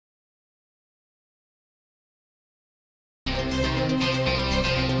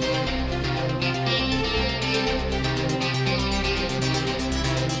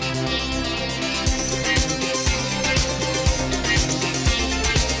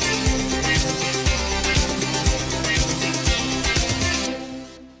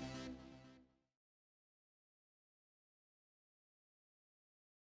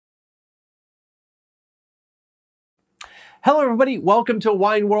Hello everybody, welcome to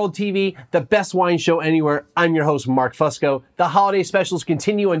Wine World TV, the best wine show anywhere. I'm your host, Mark Fusco. The holiday specials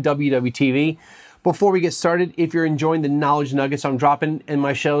continue on WWTV. Before we get started, if you're enjoying the knowledge nuggets I'm dropping in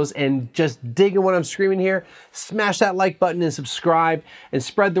my shows and just digging what I'm screaming here, smash that like button and subscribe and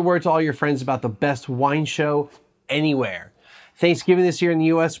spread the word to all your friends about the best wine show anywhere. Thanksgiving this year in the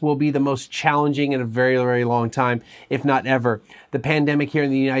US will be the most challenging in a very, very long time, if not ever. The pandemic here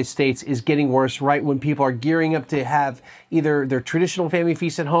in the United States is getting worse right when people are gearing up to have either their traditional family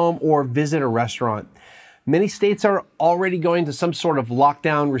feast at home or visit a restaurant. Many states are already going to some sort of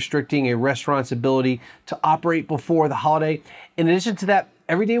lockdown restricting a restaurant's ability to operate before the holiday. In addition to that,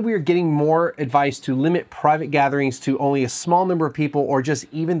 every day we are getting more advice to limit private gatherings to only a small number of people or just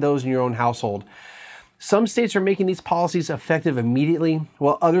even those in your own household. Some states are making these policies effective immediately,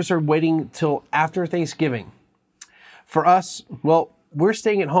 while others are waiting till after Thanksgiving. For us, well, we're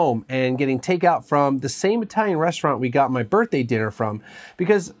staying at home and getting takeout from the same Italian restaurant we got my birthday dinner from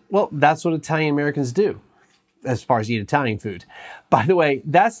because, well, that's what Italian Americans do as far as eat Italian food. By the way,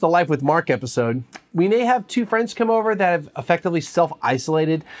 that's the Life with Mark episode. We may have two friends come over that have effectively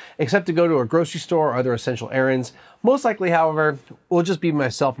self-isolated, except to go to a grocery store or other essential errands. Most likely, however, will just be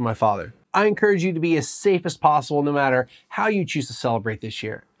myself and my father. I encourage you to be as safe as possible no matter how you choose to celebrate this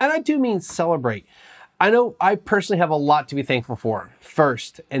year. And I do mean celebrate. I know I personally have a lot to be thankful for.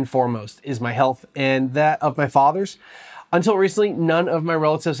 First and foremost is my health and that of my father's. Until recently, none of my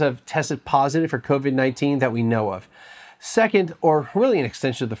relatives have tested positive for COVID-19 that we know of. Second, or really an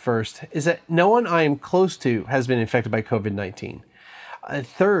extension of the first, is that no one I am close to has been infected by COVID-19.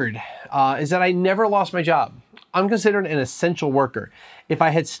 Third is that I never lost my job. I'm considered an essential worker. If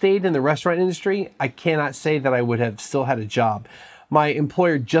I had stayed in the restaurant industry, I cannot say that I would have still had a job. My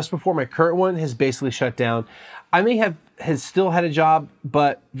employer just before my current one has basically shut down. I may have still had a job,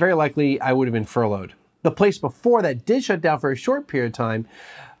 but very likely I would have been furloughed. The place before that did shut down for a short period of time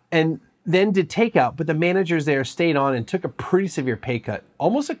and then did takeout, but the managers there stayed on and took a pretty severe pay cut,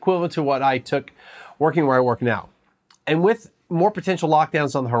 almost equivalent to what I took working where I work now. And with more potential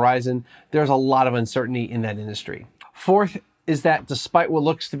lockdowns on the horizon, there's a lot of uncertainty in that industry. Fourth is that despite what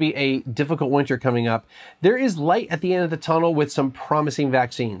looks to be a difficult winter coming up, there is light at the end of the tunnel with some promising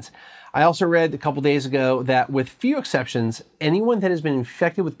vaccines. I also read a couple days ago that with few exceptions, anyone that has been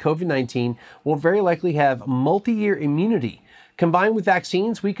infected with COVID-19 will very likely have multi-year immunity. Combined with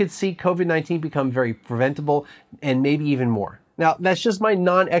vaccines, we could see COVID-19 become very preventable and maybe even more. Now, that's just my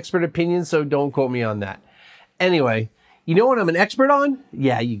non-expert opinion, so don't quote me on that. Anyway, you know what I'm an expert on?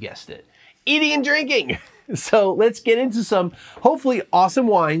 Yeah, you guessed it. Eating and drinking. So let's get into some hopefully awesome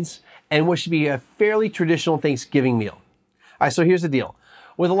wines and what should be a fairly traditional Thanksgiving meal. All right, so here's the deal.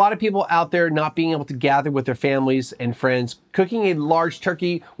 With a lot of people out there not being able to gather with their families and friends, cooking a large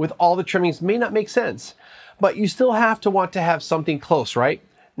turkey with all the trimmings may not make sense. But you still have to want to have something close, right?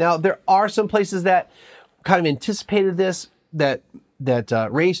 Now, there are some places that kind of anticipated this, that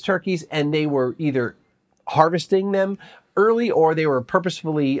raised turkeys, and they were either harvesting them early or they were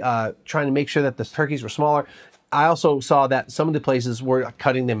purposefully trying to make sure that the turkeys were smaller. I also saw that some of the places were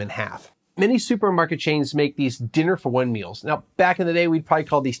cutting them in half. Many supermarket chains make these dinner for one meals. Now, back in the day, we'd probably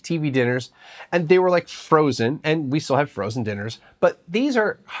call these TV dinners, and they were like frozen, and we still have frozen dinners, but these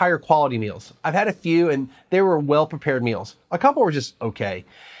are higher quality meals. I've had a few, and they were well-prepared meals. A couple were just okay.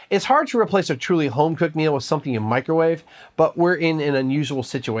 It's hard to replace a truly home-cooked meal with something you microwave, but we're in an unusual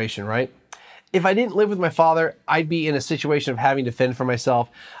situation, right? If I didn't live with my father, I'd be in a situation of having to fend for myself.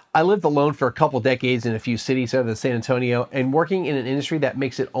 I lived alone for a couple decades in a few cities other than San Antonio and working in an industry that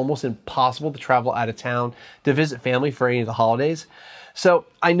makes it almost impossible to travel out of town to visit family for any of the holidays. So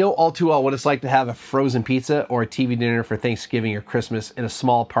I know all too well what it's like to have a frozen pizza or a TV dinner for Thanksgiving or Christmas in a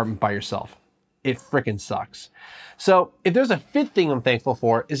small apartment by yourself. It frickin' sucks. So if there's a fifth thing I'm thankful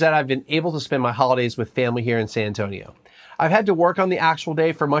for is that I've been able to spend my holidays with family here in San Antonio. I've had to work on the actual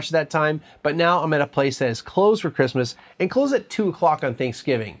day for much of that time, but now I'm at a place that is closed for Christmas and closed at 2 o'clock on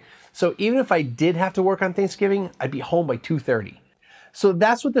Thanksgiving. So even if I did have to work on Thanksgiving, I'd be home by 2:30. So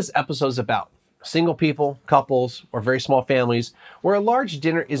that's what this episode is about. Single people, couples, or very small families where a large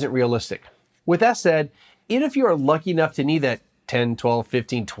dinner isn't realistic. With that said, even if you are lucky enough to need that 10, 12,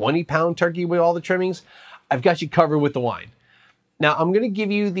 15, 20 pound turkey with all the trimmings, I've got you covered with the wine. Now I'm gonna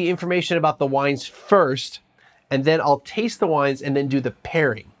give you the information about the wines first, and then I'll taste the wines and then do the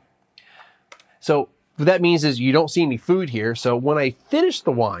pairing. So what that means is you don't see any food here. So when I finish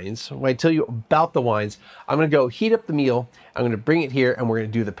the wines, when I tell you about the wines, I'm gonna go heat up the meal, I'm gonna bring it here, and we're gonna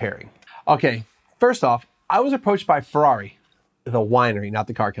do the pairing. Okay, first off, I was approached by Ferrari, the winery, not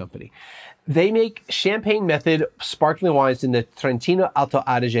the car company. They make champagne method sparkling wines in the Trentino Alto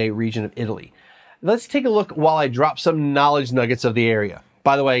Adige region of Italy. Let's take a look while I drop some knowledge nuggets of the area.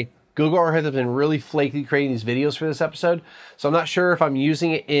 By the way, Google Earth has been really flaky creating these videos for this episode, so I'm not sure if I'm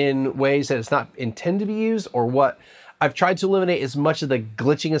using it in ways that it's not intended to be used or what. I've tried to eliminate as much of the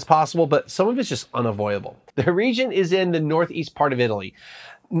glitching as possible, but some of it's just unavoidable. The region is in the northeast part of Italy.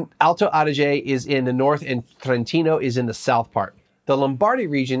 Alto Adige is in the north and Trentino is in the south part. The Lombardy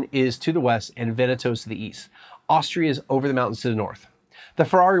region is to the west and Veneto is to the east. Austria is over the mountains to the north. The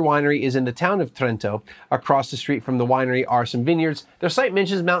Ferrari Winery is in the town of Trento. Across the street from the winery are some vineyards. Their site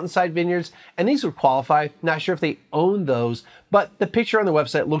mentions mountainside vineyards, and these would qualify. Not sure if they own those, but the picture on the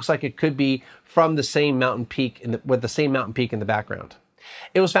website looks like it could be from the same mountain peak with the same mountain peak in the background.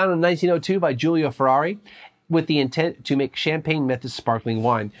 It was founded in 1902 by Giulio Ferrari with the intent to make champagne method sparkling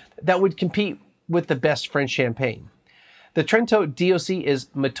wine that would compete with the best French champagne. The Trento DOC is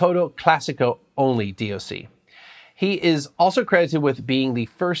Metodo Classico only DOC. He is also credited with being the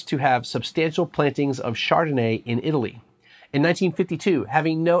first to have substantial plantings of Chardonnay in Italy. In 1952,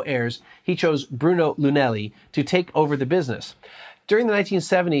 having no heirs, he chose Bruno Lunelli to take over the business. During the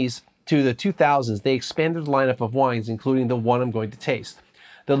 1970s to the 2000s, they expanded the lineup of wines, including the one I'm going to taste.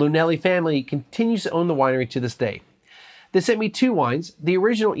 The Lunelli family continues to own the winery to this day. They sent me 2 wines. The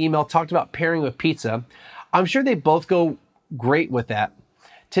original email talked about pairing with pizza. I'm sure they both go great with that.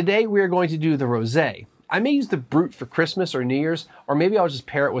 Today, we are going to do the Rosé. I may use the Brut for Christmas or New Year's, or maybe I'll just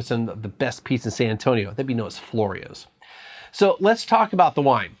pair it with some of the best pizza in San Antonio. That'd be known as Florio's. So let's talk about the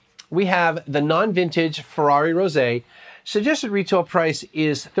wine. We have the non-vintage Ferrari Rosé. Suggested retail price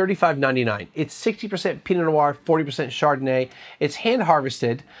is $35.99. It's 60% Pinot Noir, 40% Chardonnay. It's hand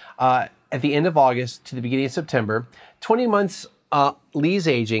harvested at the end of August to the beginning of September. 20 months lees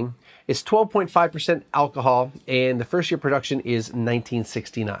aging. It's 12.5% alcohol, and the first year production is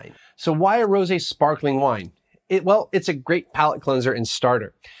 1969. So why a rosé sparkling wine? Well, it's a great palate cleanser and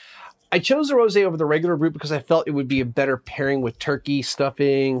starter. I chose the rosé over the regular Brut because I felt it would be a better pairing with turkey,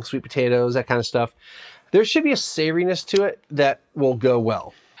 stuffing, sweet potatoes, that kind of stuff. There should be a savoriness to it that will go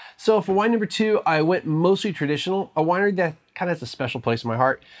well. So for wine number 2, I went mostly traditional, a winery that kind of has a special place in my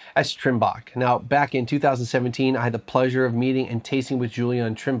heart. That's Trimbach. Now, back in 2017, I had the pleasure of meeting and tasting with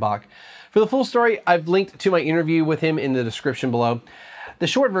Julian Trimbach. For the full story, I've linked to my interview with him in the description below. The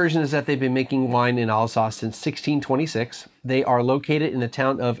short version is that they've been making wine in Alsace since 1626. They are located in the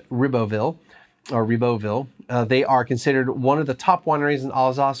town of Ribeauville. They are considered one of the top wineries in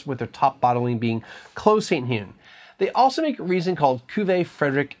Alsace, with their top bottling being Clos Saint-Hune. They also make a Riesling called Cuvée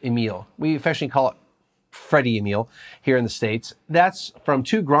Frédéric Emile. We affectionately call it Freddie Emile here in the States. That's from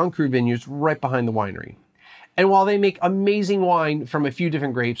 2 Grand Cru vineyards right behind the winery. And while they make amazing wine from a few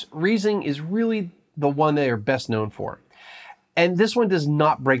different grapes, Riesling is really the one they are best known for. And this one does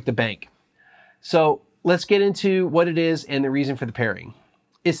not break the bank. So let's get into what it is and the reason for the pairing.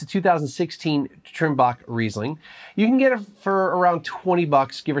 It's the 2016 Trimbach Riesling. You can get it for around 20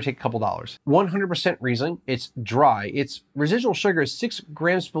 bucks, give or take a couple dollars. 100% Riesling, it's dry. Its residual sugar is 6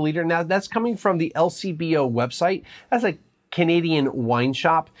 grams per liter. Now that's coming from the LCBO website. That's a Canadian wine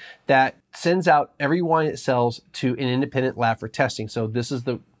shop that sends out every wine it sells to an independent lab for testing. So this is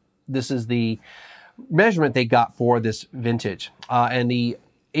the measurement they got for this vintage. And the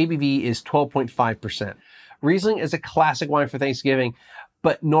ABV is 12.5%. Riesling is a classic wine for Thanksgiving,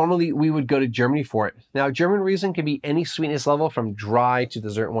 but normally we would go to Germany for it. Now, German Riesling can be any sweetness level from dry to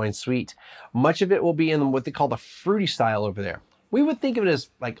dessert wine sweet. Much of it will be in what they call the fruity style over there. We would think of it as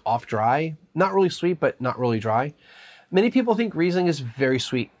like off dry, not really sweet, but not really dry. Many people think Riesling is very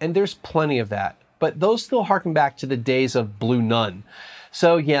sweet, and there's plenty of that, but those still harken back to the days of Blue Nun.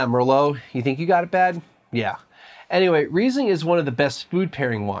 So yeah, Merlot, you think you got it bad? Yeah. Anyway, Riesling is one of the best food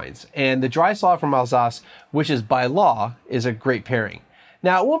pairing wines, and the dry cellar from Alsace, which is by law, is a great pairing.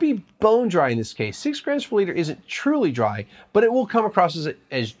 Now, it won't be bone dry in this case. 6 grams per liter isn't truly dry, but it will come across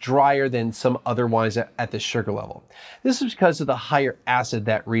as drier than some other wines at the sugar level. This is because of the higher acid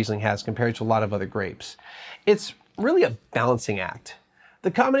that Riesling has compared to a lot of other grapes. It's really a balancing act.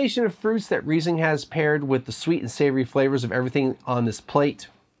 The combination of fruits that Riesling has paired with the sweet and savory flavors of everything on this plate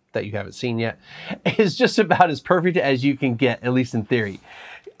that you haven't seen yet is just about as perfect as you can get, at least in theory.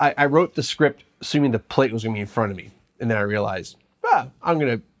 I wrote the script assuming the plate was going to be in front of me, and then I realized, I'm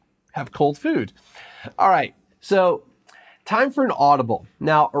going to have cold food. All right, so Time for an audible.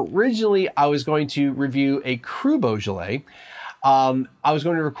 Now, originally I was going to review a Cru Beaujolais. I was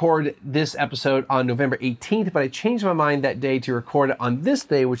going to record this episode on November 18th, but I changed my mind that day to record it on this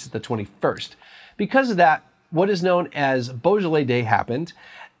day, which is the 21st. Because of that, what is known as Beaujolais Day happened.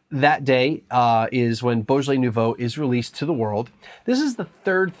 That day is when Beaujolais Nouveau is released to the world. This is the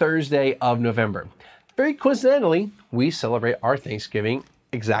third Thursday of November. Very coincidentally, we celebrate our Thanksgiving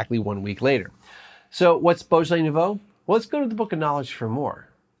exactly 1 week later. So what's Beaujolais Nouveau? Well, let's go to the Book of Knowledge for more.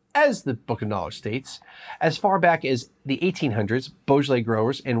 As the Book of Knowledge states, as far back as the 1800s, Beaujolais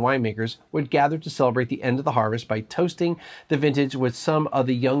growers and winemakers would gather to celebrate the end of the harvest by toasting the vintage with some of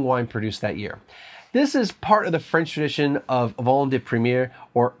the young wine produced that year. This is part of the French tradition of vin de première,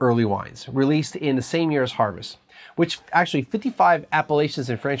 or early wines, released in the same year as harvest, which actually 55 appellations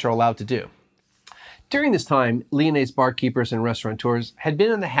in France are allowed to do. During this time, Lyonnais barkeepers and restaurateurs had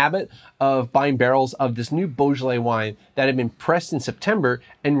been in the habit of buying barrels of this new Beaujolais wine that had been pressed in September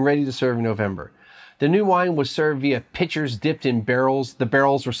and ready to serve in November. The new wine was served via pitchers dipped in barrels. The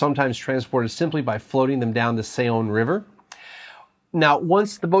barrels were sometimes transported simply by floating them down the Saône River. Now,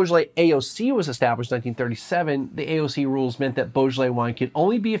 once the Beaujolais AOC was established in 1937, the AOC rules meant that Beaujolais wine could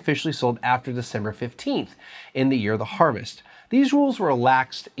only be officially sold after December 15th, in the year of the harvest. These rules were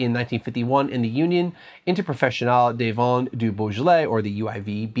relaxed in 1951 in the Union Interprofessionnelle des Vins du Beaujolais, or the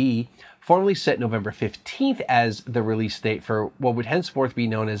UIVB, formally set November 15th as the release date for what would henceforth be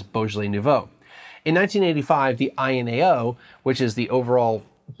known as Beaujolais Nouveau. In 1985, the INAO, which is the overall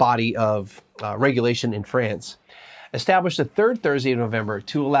body of regulation in France, established the third Thursday of November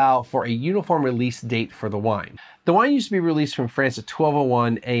to allow for a uniform release date for the wine. The wine used to be released from France at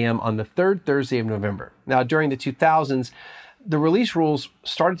 12:01 a.m. on the third Thursday of November. Now, during the 2000s, the release rules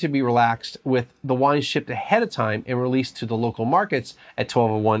started to be relaxed, with the wine shipped ahead of time and released to the local markets at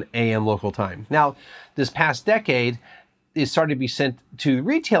 12:01 a.m. local time. Now, this past decade, it started to be sent to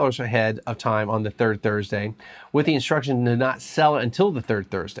retailers ahead of time on the third Thursday, with the instruction to not sell it until the third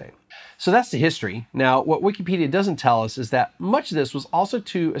Thursday. So that's the history. Now, what Wikipedia doesn't tell us is that much of this was also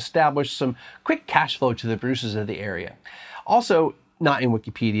to establish some quick cash flow to the producers of the area. Also, not in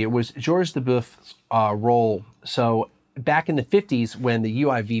Wikipedia, was Georges Dubouf's role. So back in the 50s, when the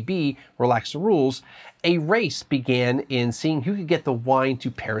UIVB relaxed the rules, a race began in seeing who could get the wine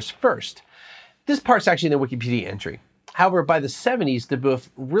to Paris first. This part's actually in the Wikipedia entry. However, by the 70s, Dubouf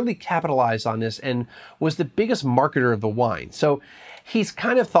really capitalized on this and was the biggest marketer of the wine. So he's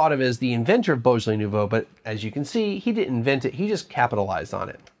kind of thought of as the inventor of Beaujolais Nouveau, but as you can see, he didn't invent it, he just capitalized on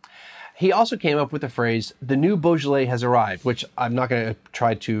it. He also came up with the phrase, "the new Beaujolais has arrived," which I'm not going to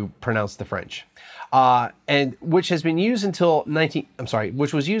try to pronounce the French, and which has been used until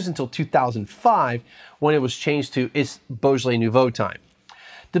which was used until 2005, when it was changed to "it's Beaujolais Nouveau time."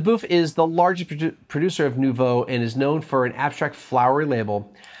 Dubouf is the largest producer of Nouveau and is known for an abstract flowery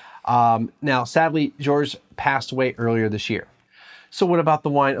label. Now, sadly, Georges passed away earlier this year. So what about the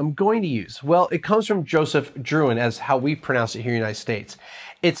wine I'm going to use? Well, it comes from Joseph Drouhin, as how we pronounce it here in the United States.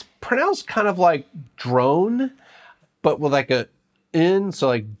 It's pronounced kind of like drone, but with like a in, so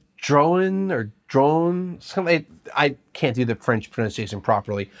like Drouhin or drone. I can't do the French pronunciation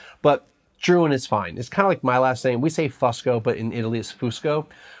properly, but Drouhin is fine. It's kind of like my last name. We say Fusco, but in Italy it's Fusco.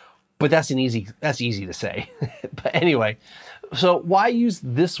 But that's easy to say. But anyway, so why use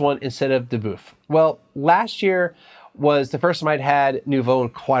this one instead of Dubouf? Well, last year was the first time I'd had Nouveau in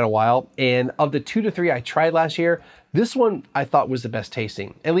quite a while, and of the 2 to 3 I tried last year, this one I thought was the best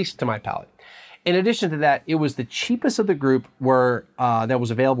tasting, at least to my palate. In addition to that, it was the cheapest of the group that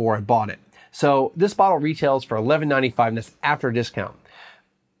was available where I bought it. So this bottle retails for $11.95, and that's after a discount.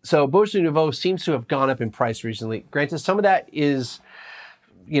 So Beaujolais Nouveau seems to have gone up in price recently. Granted, some of that is,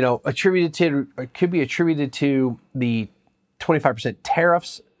 attributed to, or could be attributed to the 25%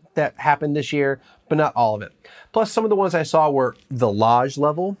 tariffs that happened this year, but not all of it. Plus, some of the ones I saw were village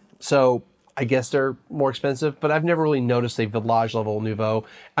level, so I guess they're more expensive, but I've never really noticed a village level Nouveau.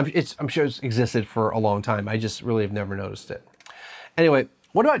 I'm sure it's existed for a long time. I just really have never noticed it. Anyway,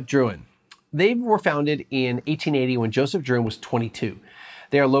 what about Drouhin? They were founded in 1880 when Joseph Drouhin was 22.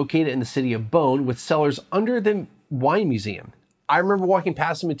 They are located in the city of Beaune, with cellars under the wine museum. I remember walking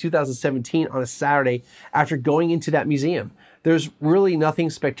past them in 2017 on a Saturday after going into that museum. There's really nothing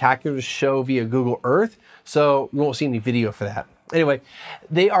spectacular to show via Google Earth, so you won't see any video for that. Anyway,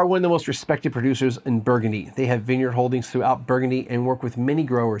 they are one of the most respected producers in Burgundy. They have vineyard holdings throughout Burgundy and work with many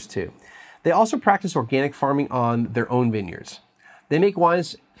growers too. They also practice organic farming on their own vineyards. They make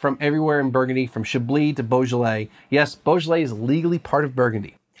wines from everywhere in Burgundy, from Chablis to Beaujolais. Yes, Beaujolais is legally part of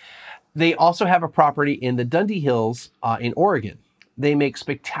Burgundy. They also have a property in the Dundee Hills in Oregon. They make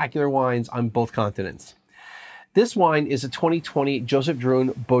spectacular wines on both continents. This wine is a 2020 Joseph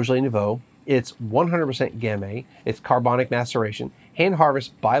Drouhin Beaujolais Nouveau. It's 100% Gamay. It's carbonic maceration, hand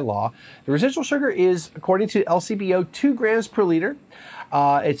harvest by law. The residual sugar is, according to LCBO, 2 grams per liter.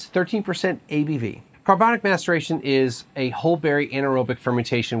 It's 13% ABV. Carbonic maceration is a whole berry anaerobic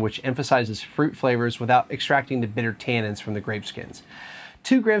fermentation which emphasizes fruit flavors without extracting the bitter tannins from the grape skins.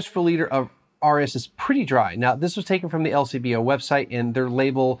 2 grams per liter of RS is pretty dry. Now, this was taken from the LCBO website, and their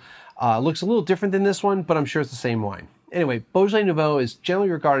label looks a little different than this one, but I'm sure it's the same wine. Anyway, Beaujolais Nouveau is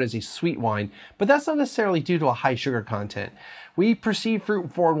generally regarded as a sweet wine, but that's not necessarily due to a high sugar content. We perceive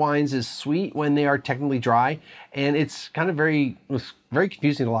fruit-forward wines as sweet when they are technically dry, and it's kind of very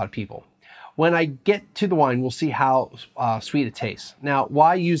confusing to a lot of people. When I get to the wine, we'll see how sweet it tastes. Now,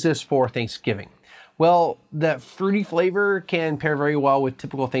 why use this for Thanksgiving? Well, that fruity flavor can pair very well with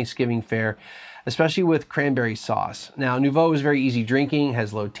typical Thanksgiving fare, especially with cranberry sauce. Now, Nouveau is very easy drinking,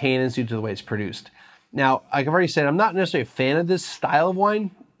 has low tannins due to the way it's produced. Now, like I've already said, I'm not necessarily a fan of this style of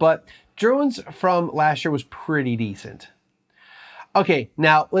wine, but Drouhin's from last year was pretty decent. Okay,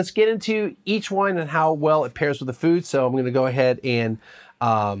 now let's get into each wine and how well it pairs with the food. So I'm going to go ahead and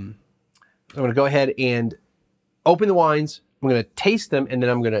open the wines. I'm going to taste them, and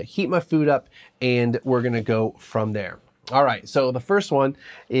then I'm going to heat my food up, and we're going to go from there. All right, so the first one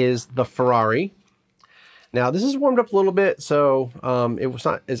is the Ferrari. Now, this is warmed up a little bit, so it was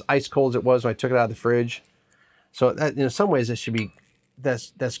not as ice cold as it was when I took it out of the fridge. So that, in some ways,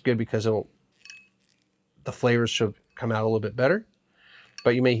 that's good because the flavors should come out a little bit better.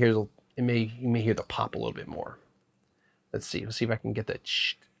 But you may hear you may hear the pop a little bit more. Let's see if I can get that.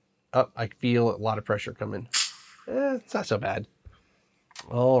 Oh, I feel a lot of pressure coming. It's not so bad.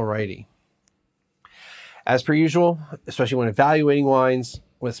 All righty. As per usual, especially when evaluating wines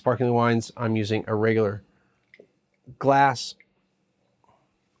with sparkling wines, I'm using a regular glass.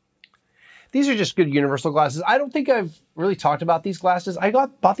 These are just good universal glasses. I don't think I've really talked about these glasses. I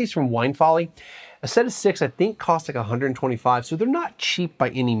bought these from Wine Folly. A set of 6, I think, cost like $125, so they're not cheap by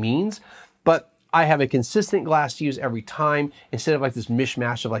any means, but I have a consistent glass to use every time instead of like this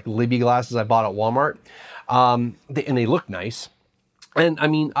mishmash of like Libby glasses I bought at Walmart. And they look nice. And I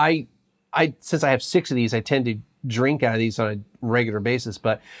mean, since I have 6 of these, I tend to drink out of these on a regular basis,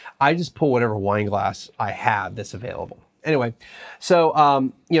 but I just pull whatever wine glass I have that's available. Anyway,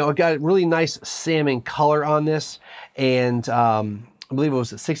 so, you know, I got a really nice salmon color on this, and I believe it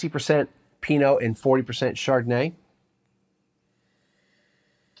was 60% Pinot and 40% Chardonnay.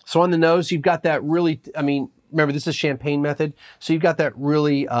 So on the nose, you've got that really, I mean, remember, this is champagne method, so you've got that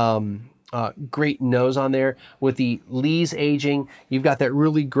really great nose on there with the lees aging. You've got that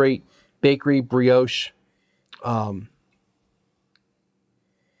really great bakery brioche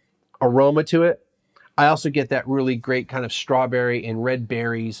aroma to it. I also get that really great kind of strawberry and red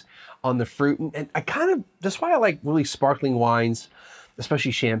berries on the fruit. And that's why I like really sparkling wines,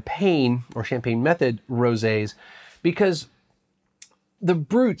 especially champagne or champagne method rosés, because the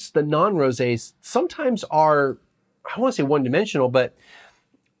bruts, the non-rosés, sometimes are, I don't want to say one-dimensional, but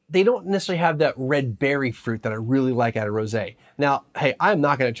they don't necessarily have that red berry fruit that I really like out of rosé. Now, hey, I'm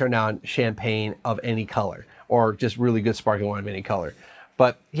not going to turn down champagne of any color or just really good sparkling wine of any color.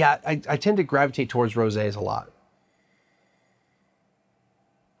 But yeah, I tend to gravitate towards rosés a lot.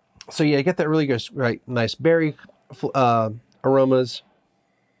 So yeah, I get that really good, right, nice berry aromas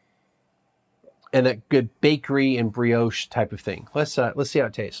and that good bakery and brioche type of thing. Let's see how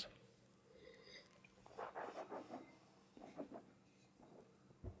it tastes.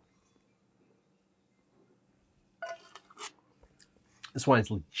 This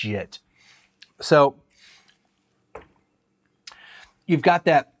wine's legit. So you've got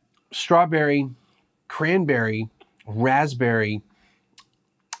that strawberry, cranberry, raspberry,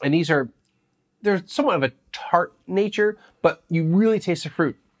 and they're somewhat of a tart nature, but you really taste the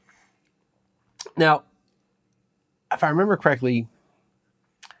fruit. Now, if I remember correctly,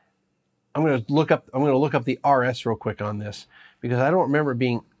 I'm going to look up the RS real quick on this because I don't remember it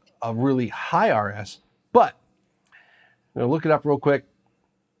being a really high RS, but I'm going to look it up real quick.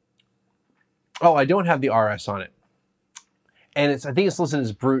 Oh, I don't have the RS on it. And I think it's listed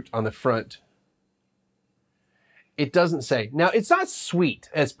as Brut on the front. It doesn't say. Now, it's not sweet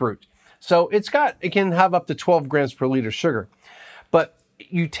as Brut. So it can have up to 12 grams per liter sugar. But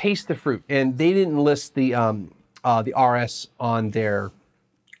you taste the fruit. And they didn't list the RS on their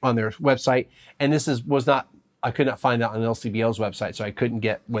website. And this was not, I could not find that on LCBO's website, so I couldn't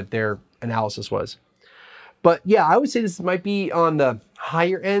get what their analysis was. But yeah, I would say this might be on the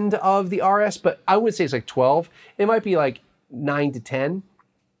higher end of the RS, but I would say it's like 12. It might be like 9 to 10.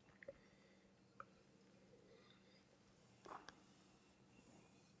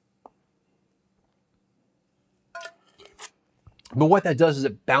 But what that does is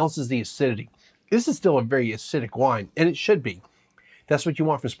it balances the acidity. This is still a very acidic wine, and it should be. That's what you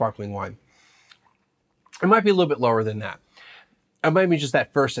want from sparkling wine. It might be a little bit lower than that. It might be just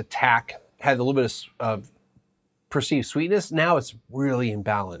that first attack had a little bit of perceived sweetness. Now it's really in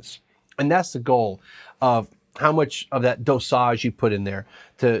balance. And that's the goal of how much of that dosage you put in there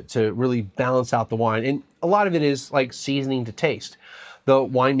to really balance out the wine. And a lot of it is like seasoning to taste. The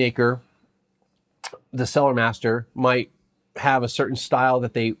winemaker, the cellar master, might have a certain style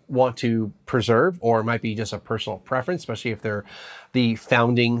that they want to preserve, or it might be just a personal preference, especially if they're the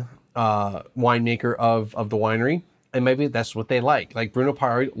founding winemaker of the winery. And maybe that's what they like. Like Bruno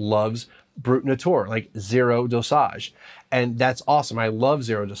Parri loves Brut Nature, like zero dosage. And that's awesome. I love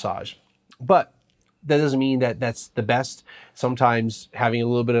zero dosage. But that doesn't mean that that's the best. Sometimes having a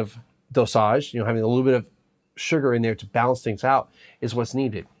little bit of dosage, having a little bit of sugar in there to balance things out is what's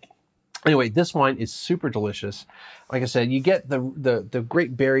needed. Anyway, this wine is super delicious. Like I said, you get the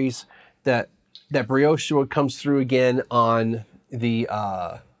great berries, that brioche comes through again on the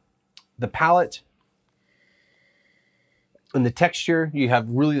palate. And the texture, you have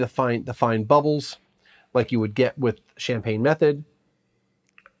really the fine bubbles like you would get with Champagne Method.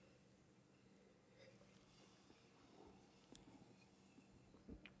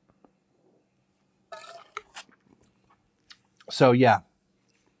 So yeah,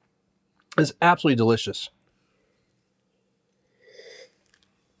 it's absolutely delicious.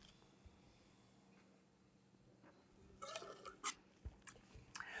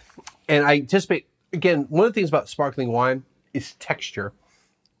 And I anticipate, again, one of the things about sparkling wine is texture,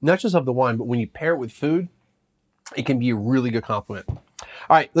 not just of the wine, but when you pair it with food, it can be a really good compliment. All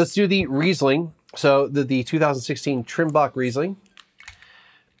right, let's do the Riesling. So the 2016 Trimbach Riesling.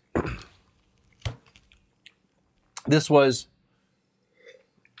 This was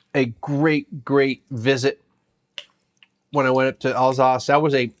a great visit when I went up to Alsace. That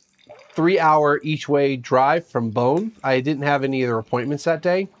was a 3-hour each way drive from Beaune. I didn't have any other appointments that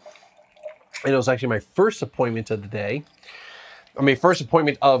day. And it was actually my first appointment of the day. I mean, first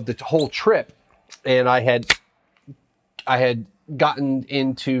appointment of the whole trip. And I had gotten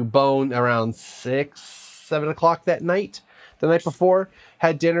into Beaune around 7 o'clock that night, the night before,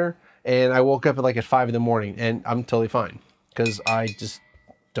 had dinner, and I woke up at 5 in the morning, and I'm totally fine because I just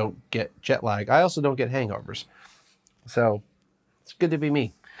don't get jet lag. I also don't get hangovers. So it's good to be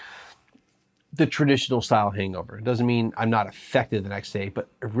me. The traditional style hangover. It doesn't mean I'm not affected the next day, but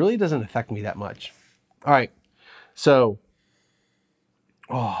it really doesn't affect me that much. All right. So,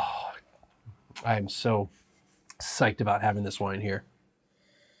 I am so psyched about having this wine here.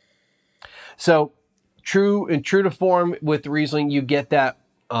 So true to form with Riesling, you get that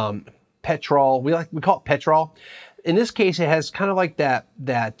petrol. We call it petrol. In this case, it has kind of like that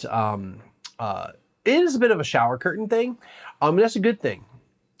it is a bit of a shower curtain thing. That's a good thing.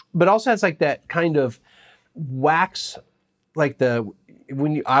 But also has like that kind of wax, like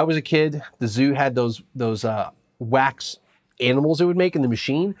when I was a kid, the zoo had those wax animals it would make in the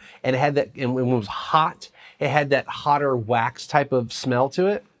machine, and it had that, and when it was hot, it had that hotter wax type of smell to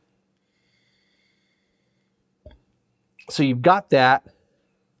it. So you've got that.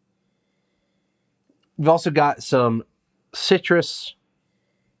 You've also got some citrus,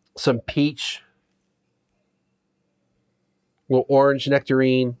 some peach, a little orange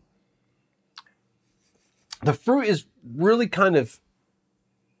nectarine. The fruit is really kind of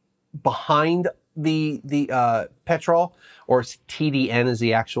behind the petrol, or TDN is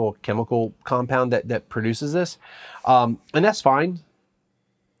the actual chemical compound that produces this, and that's fine.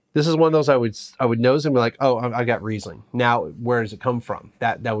 This is one of those I would nose and be like, oh, I got Riesling. Now, where does it come from?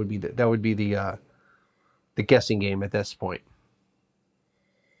 That would be the guessing game at this point.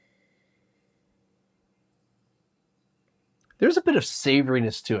 There's a bit of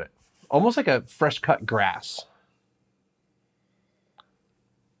savoriness to it, almost like a fresh cut grass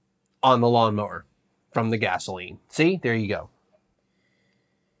on the lawnmower from the gasoline. See, there you go.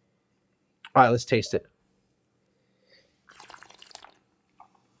 All right, let's taste it.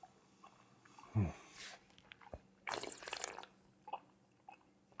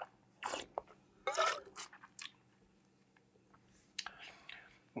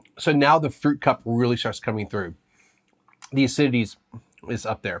 So now the fruit cup really starts coming through. The acidity is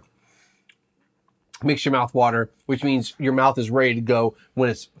up there. Makes your mouth water, which means your mouth is ready to go when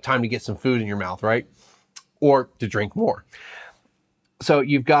it's time to get some food in your mouth, right? Or to drink more. So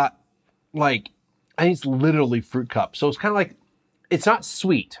you've got I think it's literally fruit cup. So it's kind of like, it's not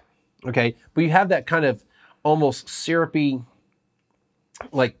sweet, okay? But you have that kind of almost syrupy,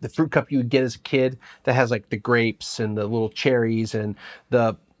 like the fruit cup you would get as a kid that has like the grapes and the little cherries and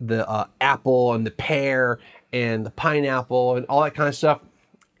the apple and the pear and the pineapple and all that kind of stuff.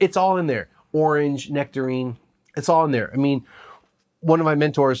 It's all in there. Orange, nectarine, it's all in there. I mean, one of my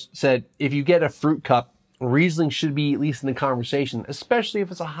mentors said, if you get a fruit cup, Riesling should be at least in the conversation, especially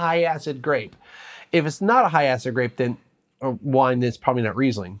if it's a high acid grape. If it's not a high acid grape, then a wine that's probably not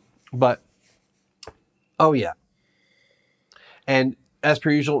Riesling. But, oh yeah. And as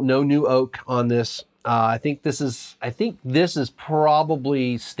per usual, no new oak on this. I think this is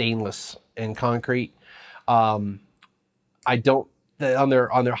probably stainless and concrete. I don't, on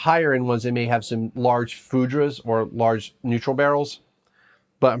their higher end ones, they may have some large Foudres or large neutral barrels,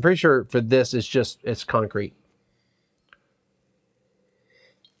 but I'm pretty sure for this, it's concrete.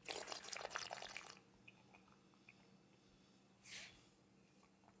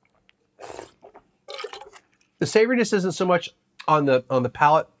 The savoriness isn't so much on the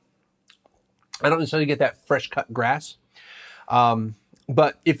palate. I don't necessarily get that fresh cut grass.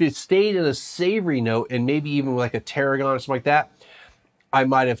 But if it stayed in a savory note and maybe even like a tarragon or something like that, I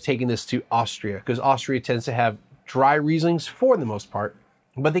might have taken this to Austria, because Austria tends to have dry Rieslings for the most part,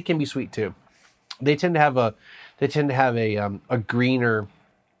 but they can be sweet too. They tend to have a greener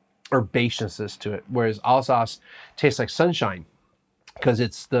herbaceousness to it, whereas Alsace tastes like sunshine because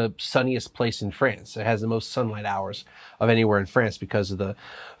it's the sunniest place in France. It has the most sunlight hours of anywhere in France because of the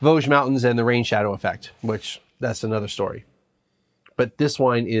Vosges Mountains and the rain shadow effect, which that's another story. But this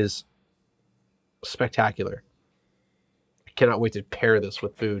wine is spectacular. I cannot wait to pair this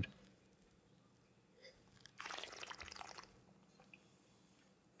with food.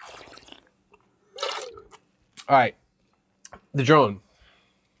 All right, the Drouhin,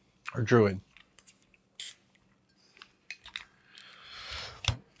 or Drouhin.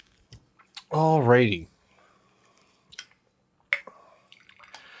 Alrighty.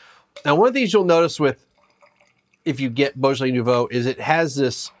 Now, one of the things you'll notice with, if you get Beaujolais Nouveau, is it has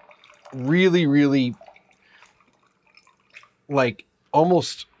this really, really like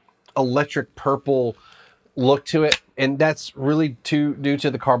almost electric purple look to it. And that's really due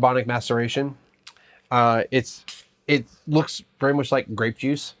to the carbonic maceration. It looks very much like grape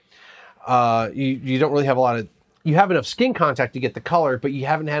juice. You don't really have a lot of, you have enough skin contact to get the color, but you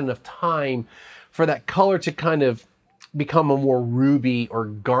haven't had enough time for that color to kind of become a more ruby or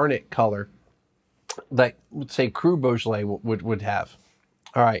garnet color that, let's say, Cru Beaujolais would have.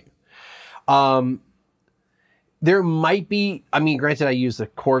 All right. There might be, I mean, granted, I use the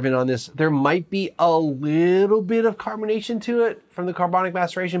Corvin on this. There might be a little bit of carbonation to it from the carbonic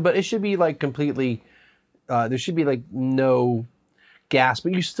maceration, but it should be like completely, there should be like no gas,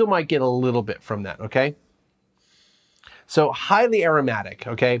 but you still might get a little bit from that, okay? So highly aromatic,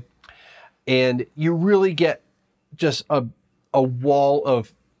 okay? And you really get just a wall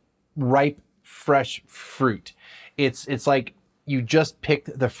of ripe, fresh fruit. It's like you just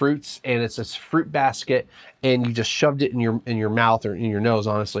picked the fruits and it's this fruit basket and you just shoved it in your mouth or in your nose,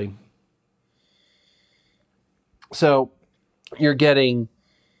 honestly. So you're getting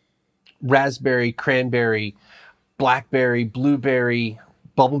raspberry, cranberry, blackberry, blueberry,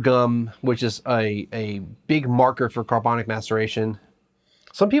 bubblegum, which is a big marker for carbonic maceration.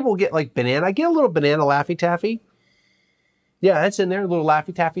 Some people get like banana. I get a little banana Laffy Taffy. Yeah, that's in there. A little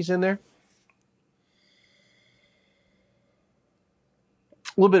Laffy Taffy's in there.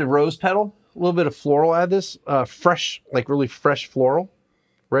 A little bit of rose petal, a little bit of floral. Add this fresh, like really fresh floral,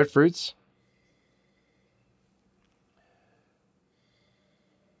 red fruits.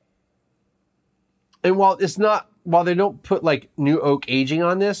 And while they don't put like new oak aging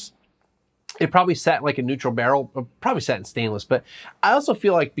on this, it probably sat like a neutral barrel, probably sat in stainless. But I also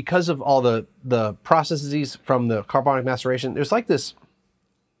feel like because of all the processes from the carbonic maceration, there's like this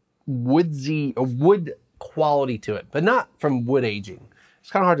wood quality to it, but not from wood aging. It's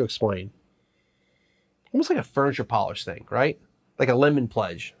kind of hard to explain. Almost like a furniture polish thing, right? Like a lemon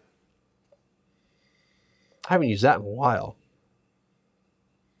pledge. I haven't used that in a while.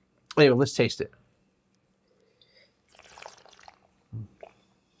 Anyway, let's taste it.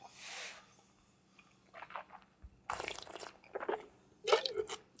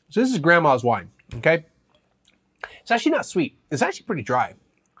 So this is grandma's wine, okay? It's actually not sweet. It's actually pretty dry,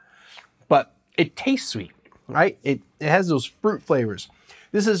 but it tastes sweet, right? It has those fruit flavors.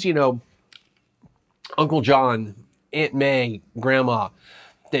 This is, you know, Uncle John, Aunt May, Grandma,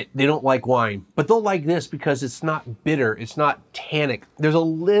 they don't like wine, but they'll like this because it's not bitter. It's not tannic. There's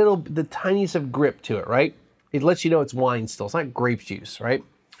the tiniest of grip to it, right? It lets you know it's wine still. It's not grape juice, right?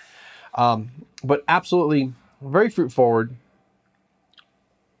 But absolutely very fruit forward.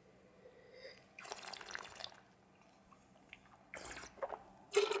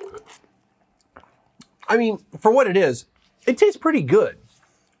 I mean, for what it is, it tastes pretty good.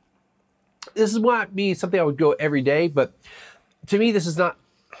 this might be something I would go every day, but to me, this is not,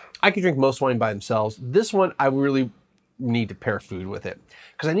 I could drink most wine by themselves. This one, I really need to pair food with it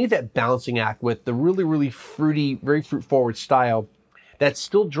because I need that balancing act with the really, really fruity, very fruit forward style that's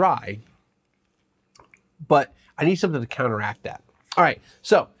still dry, but I need something to counteract that. All right,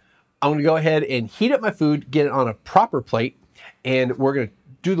 so I'm gonna go ahead and heat up my food, get it on a proper plate, and we're gonna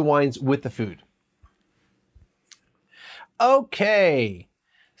do the wines with the food. Okay,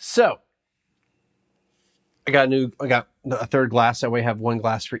 so I got a third glass. That way I have one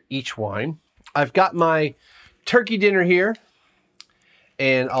glass for each wine. I've got my turkey dinner here,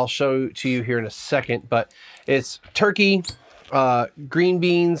 and I'll show to you here in a second, but it's turkey, green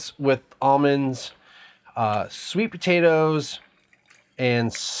beans with almonds, sweet potatoes,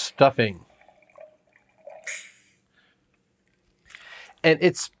 and stuffing. And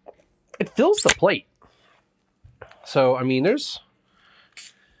it fills the plate. So, I mean, there's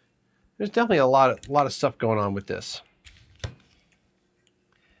definitely a lot of stuff going on with this.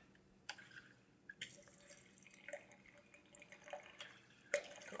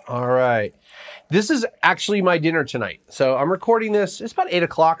 All right. This is actually my dinner tonight. So I'm recording this, it's about 8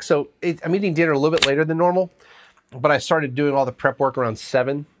 o'clock. So I'm eating dinner a little bit later than normal, but I started doing all the prep work around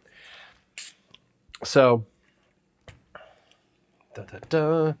 7. So,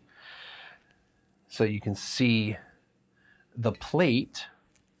 so you can see the plate.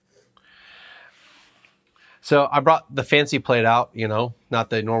 So I brought the fancy plate out, you know, not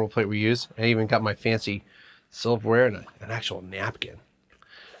the normal plate we use. I even got my fancy silverware and an actual napkin.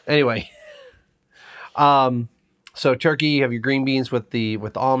 Anyway, so turkey, you have your green beans with the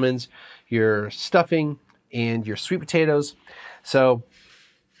almonds, your stuffing, and your sweet potatoes. So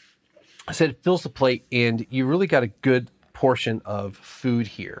I said it fills the plate, and you really got a good portion of food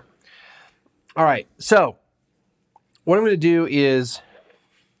here. All right, so what I'm going to do is,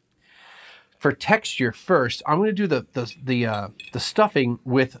 for texture first, I'm going to do the stuffing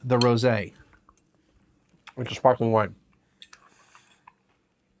with the rosé, which is sparkling wine.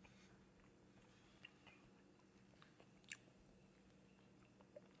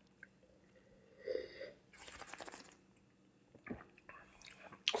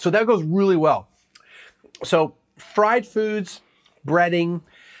 So that goes really well. So fried foods, breading,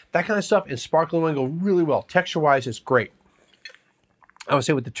 that kind of stuff, and sparkling wine go really well. Texture-wise, it's great. I would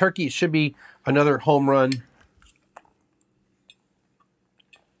say with the turkey, it should be another home run.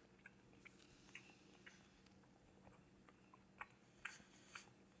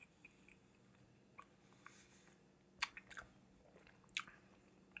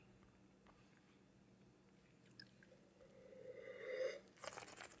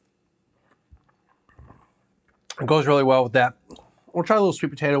 It goes really well with that. We'll try a little sweet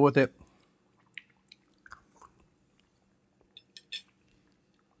potato with it.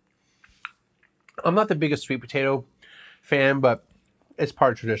 I'm not the biggest sweet potato fan, but it's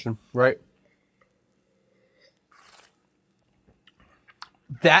part of tradition, right?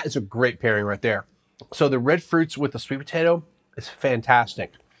 That is a great pairing right there. So the red fruits with the sweet potato is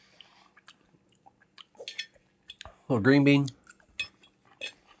fantastic. A little green bean.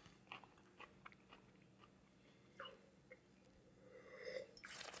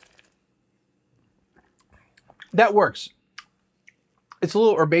 That works. It's a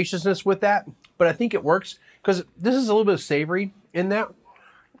little herbaceousness with that, but I think it works because this is a little bit of savory in that.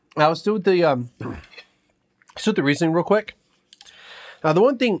 Now let's do the Riesling real quick. Now the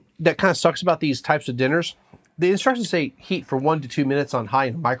one thing that kind of sucks about these types of dinners, the instructions say heat for 1 to 2 minutes on high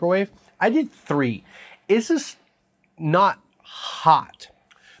in a microwave. I did 3. This is not hot,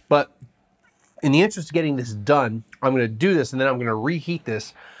 but in the interest of getting this done, I'm going to do this and then I'm going to reheat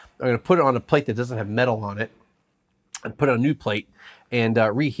this. I'm going to put it on a plate that doesn't have metal on it and put it on a new plate and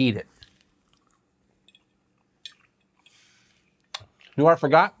reheat it. You know what I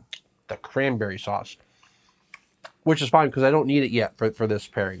forgot? The cranberry sauce, which is fine because I don't need it yet for this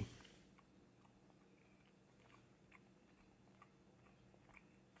pairing.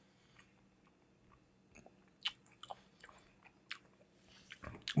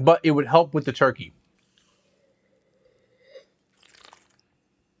 But it would help with the turkey.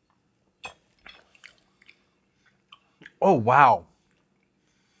 Oh, wow.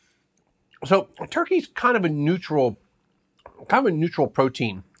 So turkey's kind of a neutral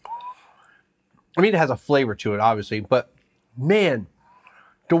protein. I mean, it has a flavor to it, obviously, but man,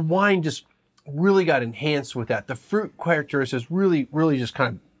 the wine just really got enhanced with that. The fruit characteristics really just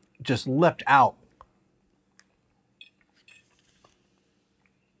kind of just leapt out.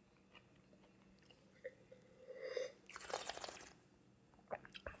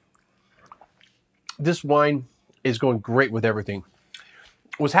 This wine is going great with everything.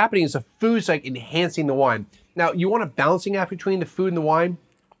 what's happening is the food's like enhancing the wine. Now, you want a balancing act between the food and the wine,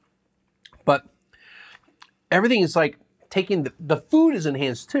 but everything is like taking the food is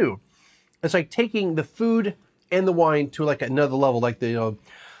enhanced too. It's like taking the food and the wine to like another level, like the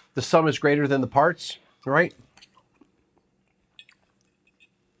sum is greater than the parts, right?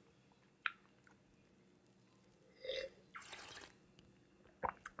 The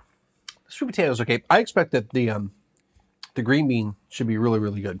sweet potato is okay. I expect that the green bean should be really,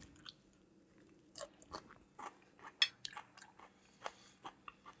 really good.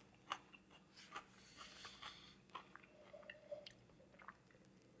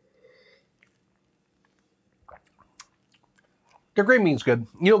 The green bean's good.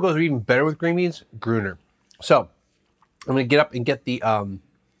 You know what goes even better with green beans? Gruner. So, I'm going to get up and get the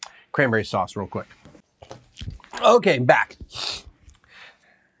cranberry sauce real quick. Okay, back.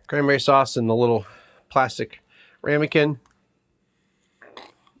 Cranberry sauce in the little plastic ramekin.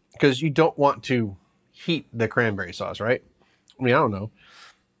 Because you don't want to heat the cranberry sauce, right? I mean, I don't know.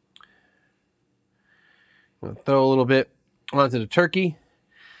 I'm going to throw a little bit onto the turkey.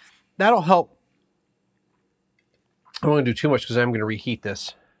 That'll help. I don't want to do too much because I'm going to reheat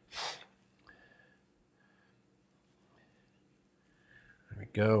this. There we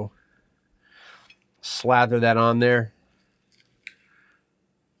go. Slather that on there.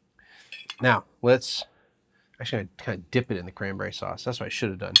 Now, let's... Actually, I kind of dip it in the cranberry sauce. That's what I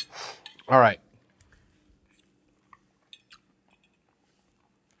should have done. All right.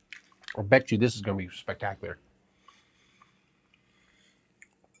 I bet you this is going to be spectacular.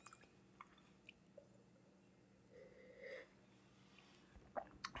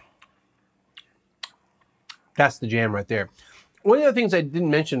 That's the jam right there. One of the things I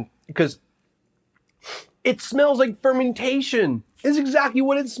didn't mention, because it smells like fermentation. It's exactly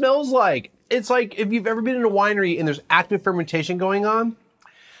what it smells like. It's like if you've ever been in a winery and there's active fermentation going on,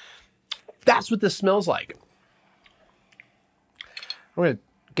 that's what this smells like. I'm going to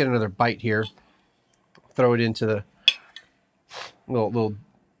get another bite here. Throw it into the little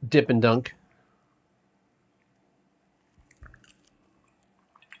dip and dunk.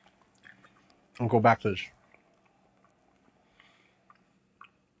 And go back to this.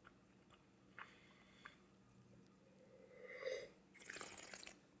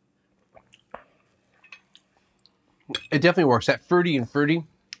 It definitely works. That fruity and fruity.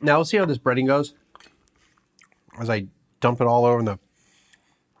 Now let's see how this breading goes as I dump it all over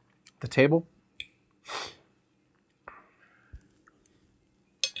the table.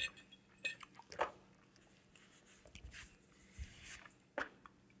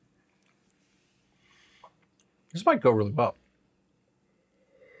 This might go really well.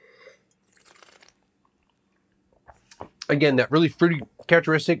 Again, that really fruity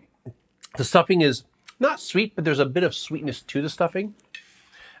characteristic. The stuffing is not sweet, but there's a bit of sweetness to the stuffing.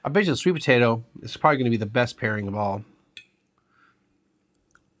 I bet you the sweet potato is probably going to be the best pairing of all.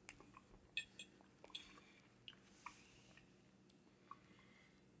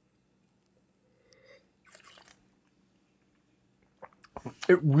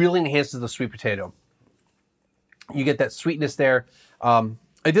 It really enhances the sweet potato. You get that sweetness there.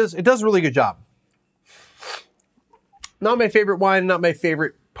 It does a really good job. Not my favorite wine, not my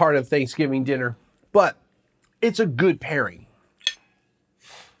favorite part of Thanksgiving dinner, but it's a good pairing.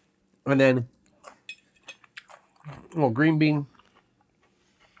 And then a little green bean.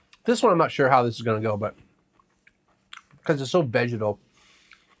 This one I'm not sure how this is going to go, but because it's so vegetal,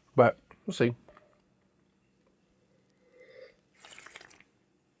 but we'll see.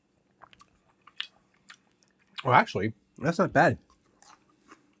 Well, actually, that's not bad.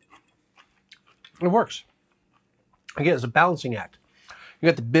 It works. Again, it's a balancing act. You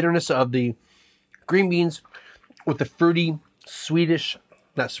got the bitterness of the green beans with the fruity, sweetish,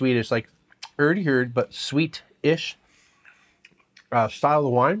 not sweetish, like already heard, but sweet-ish style of the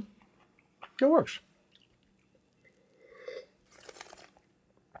wine. It works.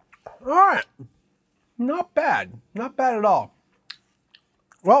 All right. Not bad. Not bad at all.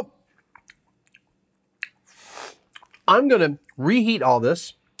 Well, I'm going to reheat all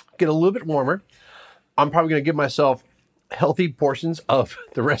this, get a little bit warmer. I'm probably going to give myself healthy portions of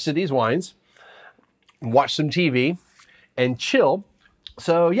the rest of these wines, watch some TV, and chill.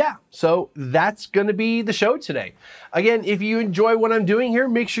 So yeah, so that's going to be the show today. Again, if you enjoy what I'm doing here,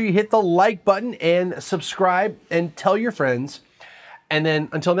 make sure you hit the like button and subscribe and tell your friends. And then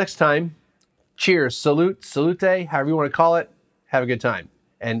until next time, cheers, salute, salute, however you want to call it. Have a good time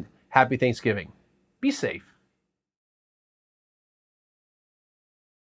and happy Thanksgiving. Be safe.